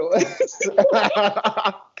 is what it was.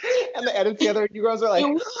 And the edit together, you girls are like,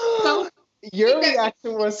 your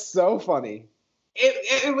reaction was so funny.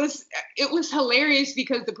 It was hilarious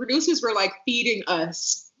because the producers were like feeding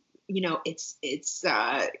us, it's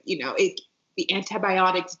the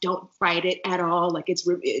antibiotics don't fight it at all. Like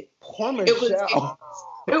Poor Michelle.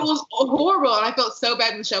 It was horrible, and I felt so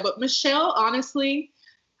bad, Michelle. But Michelle, honestly,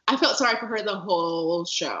 I felt sorry for her the whole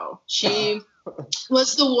show. She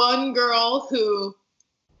was the one girl who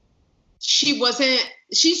she's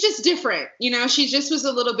just different. She just was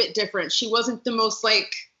a little bit different. She wasn't the most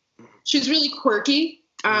she was really quirky.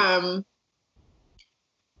 I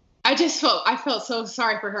felt so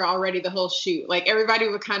sorry for her already the whole shoot. Like everybody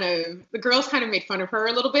the girls kind of made fun of her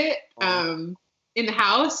a little bit in the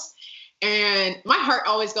house. And my heart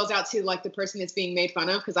always goes out to the person that's being made fun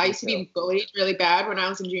of, because I used to be bullied really bad when I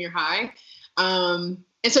was in junior high. And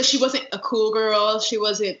so she wasn't a cool girl. She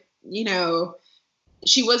wasn't,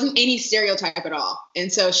 she wasn't any stereotype at all.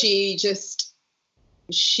 And so she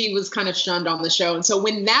was kind of shunned on the show. And so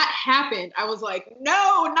when that happened, I was like,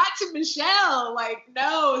 no, not to Michelle.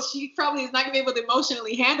 No, she probably is not gonna be able to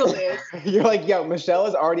emotionally handle this. You're like, yo, Michelle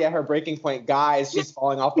is already at her breaking point. Guys, she's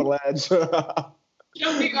falling off the ledge.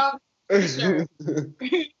 Jumping off. Sure.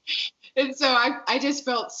 And so I just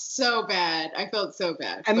felt so bad. I felt so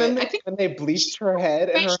bad. And then when they bleached her head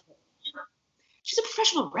and she's a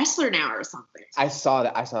professional wrestler now or something. I saw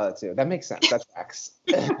that too. That makes sense. That tracks.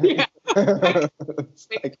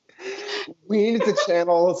 We needed to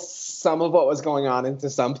channel some of what was going on into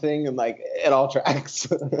something, and it all tracks.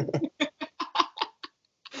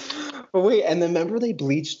 But wait, and then remember they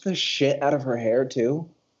bleached the shit out of her hair too?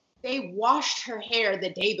 They washed her hair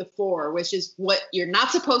the day before, which is what you're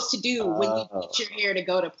not supposed to do when you bleach your hair to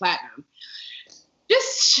go to platinum.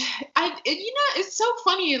 It's so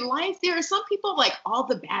funny in life. There are some people all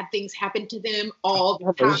the bad things happen to them all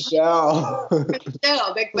the time. Michelle.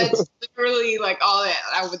 That's literally all that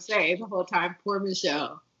I would say the whole time. Poor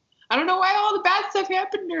Michelle. I don't know why all the bad stuff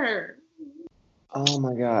happened to her. Oh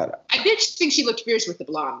my God. I did think she looked fierce with the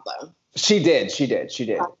blonde though. She did.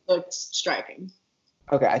 Looked striking.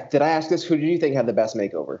 Okay, did I ask this? Who do you think had the best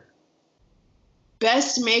makeover?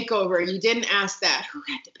 Best makeover? You didn't ask that. Who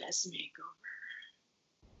had the best makeover?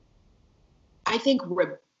 I think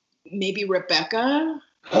maybe Rebecca.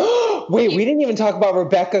 Wait, we didn't even talk about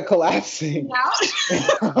Rebecca collapsing.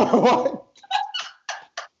 What?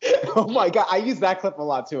 Oh my God, I use that clip a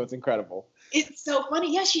lot too. It's incredible. It's so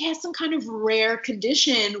funny. Yeah, she has some kind of rare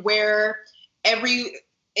condition where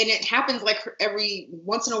and it happens every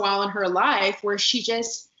once in a while in her life where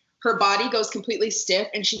her body goes completely stiff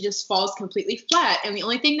and she just falls completely flat. And the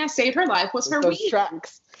only thing that saved her life was her weed.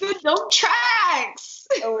 Tracks. Those tracks.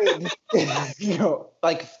 Oh, wait.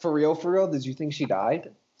 For real, did you think she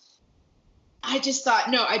died? I just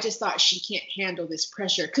thought she can't handle this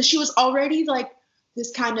pressure because she was already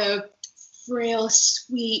this kind of frail,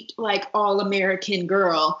 sweet, all-American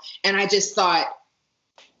girl. And I just thought,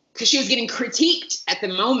 because she was getting critiqued at the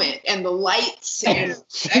moment and the lights and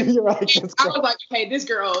I was like, hey, this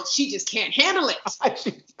girl, she just can't handle it.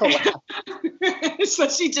 So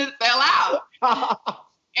she just fell out.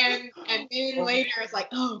 and then later it's like,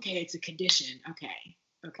 oh, okay, it's a condition. Okay.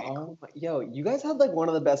 Oh, yo, you guys had one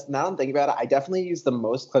of the best. Now I'm thinking about it, I definitely used the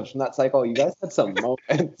most clips from that cycle. You guys had some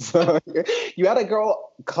moments. You had a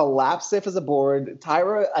girl collapse stiff as a board,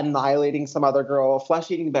 Tyra annihilating some other girl,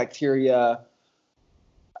 flesh-eating bacteria.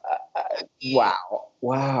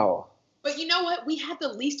 Wow. But you know what? We had the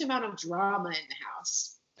least amount of drama in the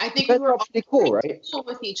house. I think we were all pretty cool, right? Cool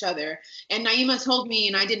with each other. And Naima told me,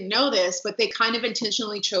 and I didn't know this, but they kind of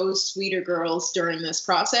intentionally chose sweeter girls during this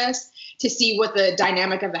process to see what the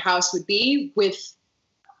dynamic of the house would be with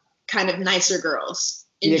kind of nicer girls.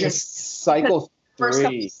 Cycle 3. First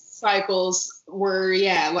couple cycles were,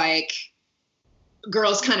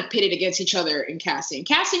 girls kind of pitted against each other in casting.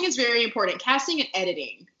 Casting is very important. Casting and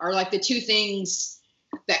editing are the two things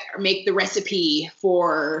that make the recipe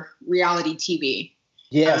for reality TV.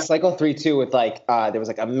 Yeah, cycle 3 too with there was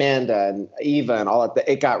Amanda and Eva and all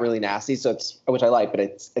that. It got really nasty, so which I like, but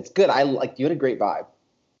it's good. You had a great vibe.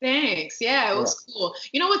 Thanks. Yeah, it was cool.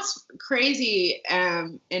 You know what's crazy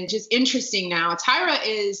and just interesting now? Tyra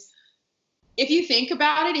is, if you think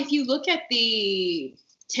about it, if you look at the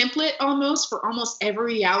template almost for almost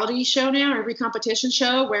every reality show now, every competition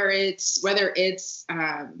show, whether it's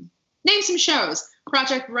name some shows,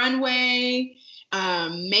 Project Runway,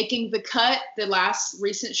 Making the Cut, the last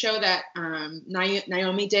recent show that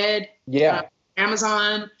Naomi did. Yeah.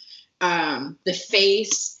 Amazon, The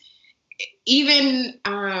Face, even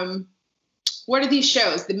what are these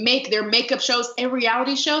shows? Their makeup shows, every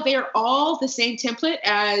reality show, they are all the same template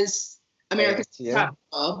as America's Top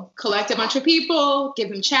Model. Collect a bunch of people, give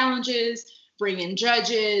them challenges, bring in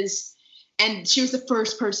judges, and she was the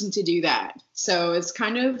first person to do that. So it's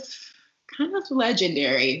kind of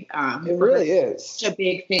legendary. It really is such a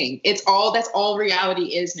big thing. That's all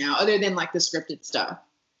reality is now, other than like the scripted stuff.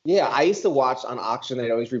 Yeah, I used to watch on auction. I'd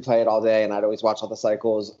always replay it all day, and I'd always watch all the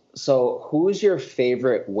cycles. So who's your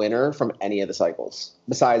favorite winner from any of the cycles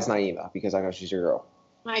besides Naima? Because I know she's your girl.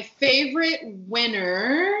 My favorite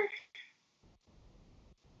winner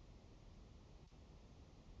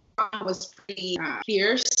was pretty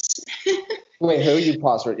fierce. Wait, who? You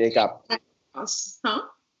pause for it. Jacob. Huh?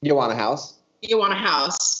 You want a house? You want a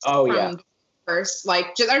house? Oh yeah. First,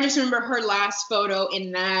 I just remember her last photo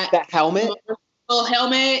in that helmet. Little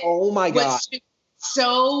helmet. Oh my god.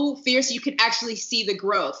 So fierce, you could actually see the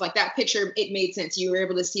growth. Like that picture, it made sense. You were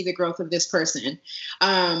able to see the growth of this person.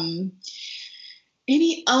 Any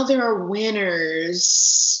other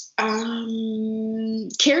winners?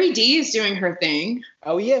 Carrie D is doing her thing.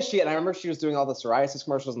 Oh yeah, and I remember she was doing all the psoriasis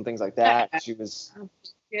commercials and things like that. She was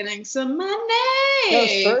getting some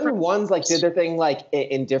money. Certain ones like did their thing like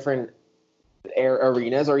in different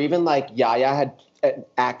arenas, or even like Yaya had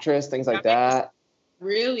actress, things like that.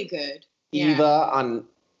 Really good. Eva on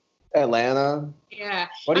Atlanta. Yeah.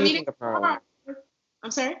 What do you think of her? I'm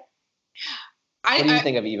sorry? What do you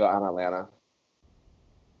think of Eva on Atlanta?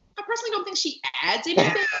 I personally don't think she adds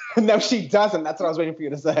anything. No, she doesn't. That's what I was waiting for you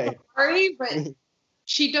to say. Sorry, but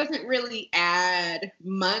she doesn't really add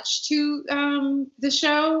much to the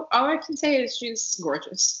show. All I can say is she's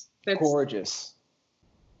gorgeous. Gorgeous.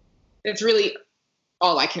 That's really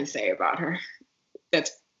all I can say about her.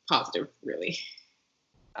 That's positive, really.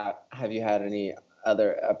 Have you had any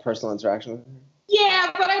other personal interaction with her?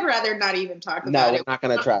 Yeah, but I'd rather not even talk about it. No, we're not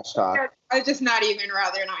going to trash talk. I'd just rather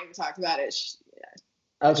not even talk about it.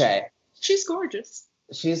 Okay. She's gorgeous.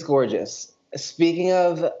 She's gorgeous. Speaking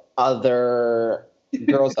of other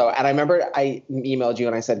girls, though, and I remember I emailed you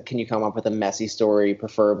and I said, can you come up with a messy story,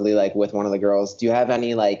 preferably like with one of the girls? Do you have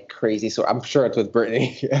any like crazy story? I'm sure it's with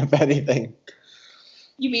Brittany, if anything.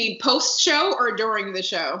 You mean post-show or during the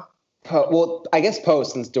show? Well, I guess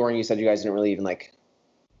post, since during you said you guys didn't really even like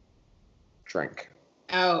drink.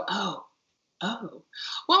 Oh. Well,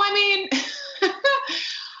 I mean,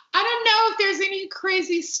 I don't know if there's any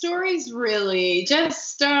crazy stories really.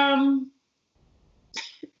 Just me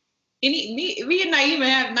and Naima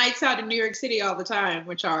have nights out in New York City all the time,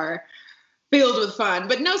 which are filled with fun,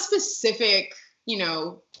 but no specific,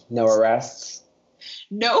 No arrests.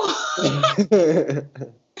 No.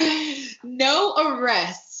 No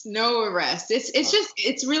arrests.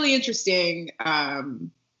 It's really interesting.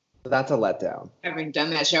 That's a letdown. Having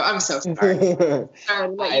done that show, I'm so sorry.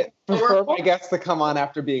 I prefer my guests to come on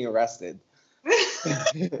after being arrested.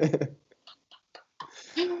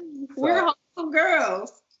 We're wholesome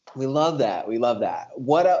girls. We love that.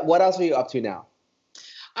 What else are you up to now?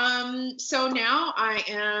 So now I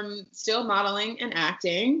am still modeling and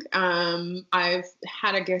acting. I've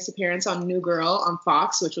had a guest appearance on New Girl on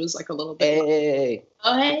Fox, which was like a little bit. Hey.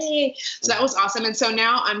 Oh, hey. So that was awesome. And so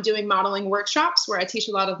now I'm doing modeling workshops where I teach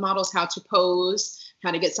a lot of models how to pose, how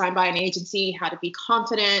to get signed by an agency, how to be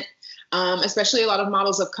confident, especially a lot of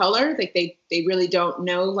models of color. Like they really don't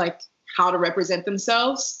know like how to represent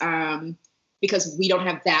themselves because we don't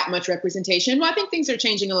have that much representation. Well, I think things are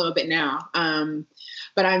changing a little bit now.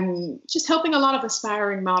 But I'm just helping a lot of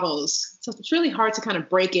aspiring models. So it's really hard to kind of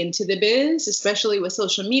break into the biz, especially with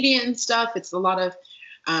social media and stuff. It's a lot of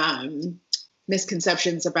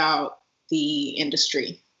misconceptions about the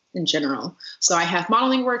industry in general. So I have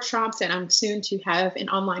modeling workshops and I'm soon to have an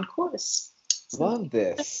online course. Love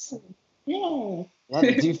this. Yeah.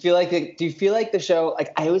 Do you feel like the show,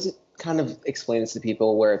 like I always kind of explain this to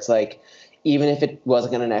people where it's like, even if it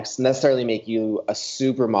wasn't going to necessarily make you a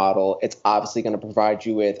supermodel, it's obviously going to provide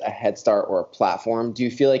you with a head start or a platform. Do you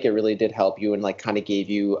feel like it really did help you and like kind of gave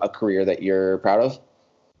you a career that you're proud of?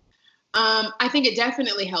 I think it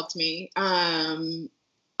definitely helped me.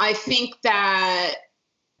 I think that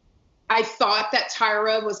I thought that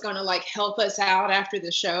Tyra was going to like help us out after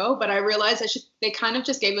the show, but I realized they kind of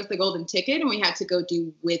just gave us the golden ticket and we had to go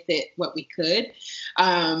do with it what we could.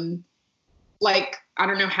 Like I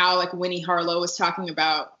don't know how like Winnie Harlow was talking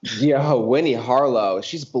about. Yeah, Winnie Harlow,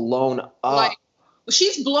 she's blown up. Like,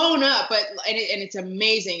 she's blown up, but and it's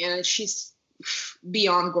amazing, and she's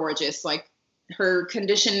beyond gorgeous. Like her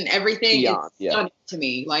condition, everything is stunning to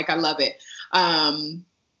me. Like I love it.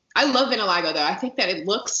 I love vitiligo though. I think that it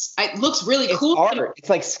looks really cool. Art. It's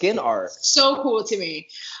like skin art. So cool to me.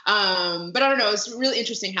 But I don't know. It's really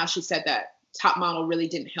interesting how she said that top model really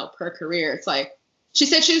didn't help her career. It's like she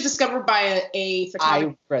said she was discovered by a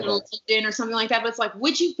photographer in London or something like that. But it's like,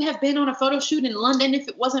 would you have been on a photo shoot in London if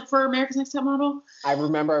it wasn't for America's Next Top Model? I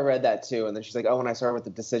remember I read that too. And then she's like, oh, when I started with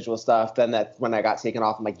the decidual stuff, then that's when I got taken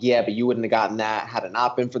off. I'm like, yeah, but you wouldn't have gotten that had it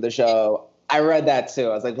not been for the show. I read that too.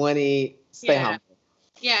 I was like, Winnie, stay humble.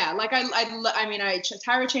 Yeah, like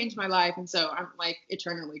Tyra changed my life, and so I'm like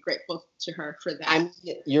eternally grateful to her for that.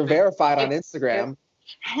 You're verified on Instagram.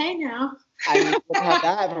 Hey now. I wouldn't have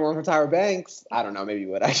that if it weren't for Tyra Banks. I don't know, maybe you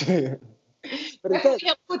would actually. But it does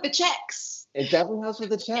help with the checks. It definitely helps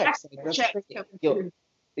with the checks.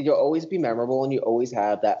 You'll always be memorable, and you always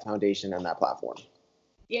have that foundation and that platform.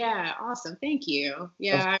 Yeah, awesome. Thank you.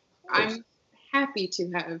 Yeah, I'm happy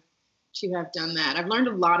to have done that. I've learned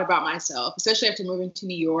a lot about myself, especially after moving to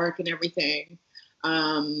New York and everything.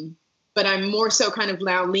 But I'm more so kind of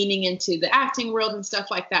now leaning into the acting world and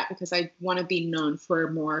stuff like that because I want to be known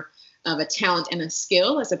for more of a talent and a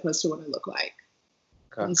skill as opposed to what I look like.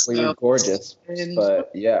 Well, you're gorgeous,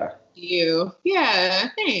 but yeah. Yeah,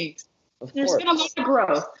 thanks. There's been a lot of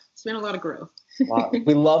growth. It's been a lot of growth. Wow.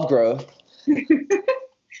 We love growth.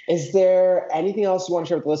 Is there anything else you want to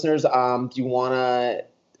share with listeners? Do you want to...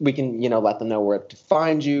 We can, let them know where to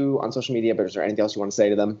find you on social media, but is there anything else you want to say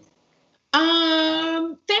to them?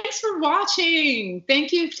 Thanks for watching.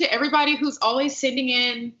 Thank you to everybody who's always sending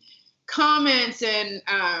in comments and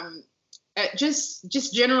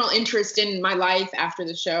just general interest in my life after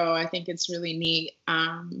the show. I think it's really neat.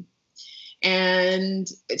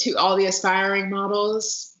 And to all the aspiring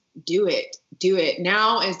models, do it. Do it.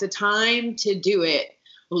 Now is the time to do it.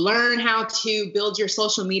 Learn how to build your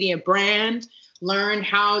social media brand. Learn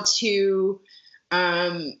how to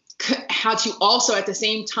also at the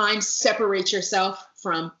same time separate yourself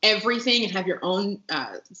from everything and have your own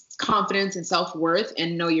confidence and self-worth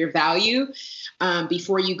and know your value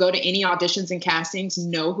before you go to any auditions and castings.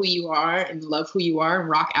 Know who you are and love who you are and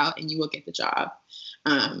rock out and you will get the job.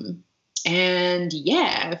 And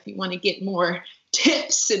yeah, if you want to get more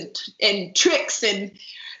tips and tricks and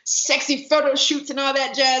sexy photo shoots and all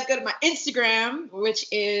that jazz, go to my Instagram, which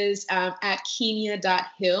is at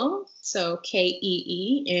Keenya.Hill. So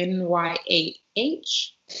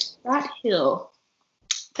KEENYAH.Hill.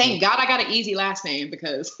 Thank God I got an easy last name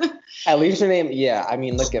because at least your name, yeah. I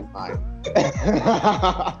mean, look at mine.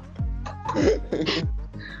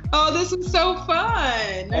 Oh, this was so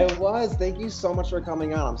fun. It was. Thank you so much for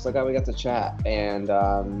coming on. I'm so glad we got to chat. And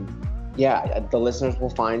yeah, the listeners will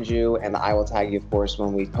find you, and I will tag you, of course,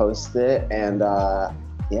 when we post it. And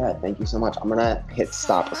yeah, thank you so much. I'm gonna hit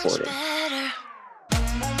stop recording.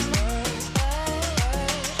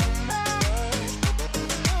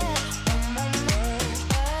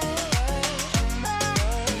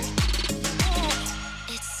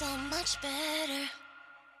 It's so much better.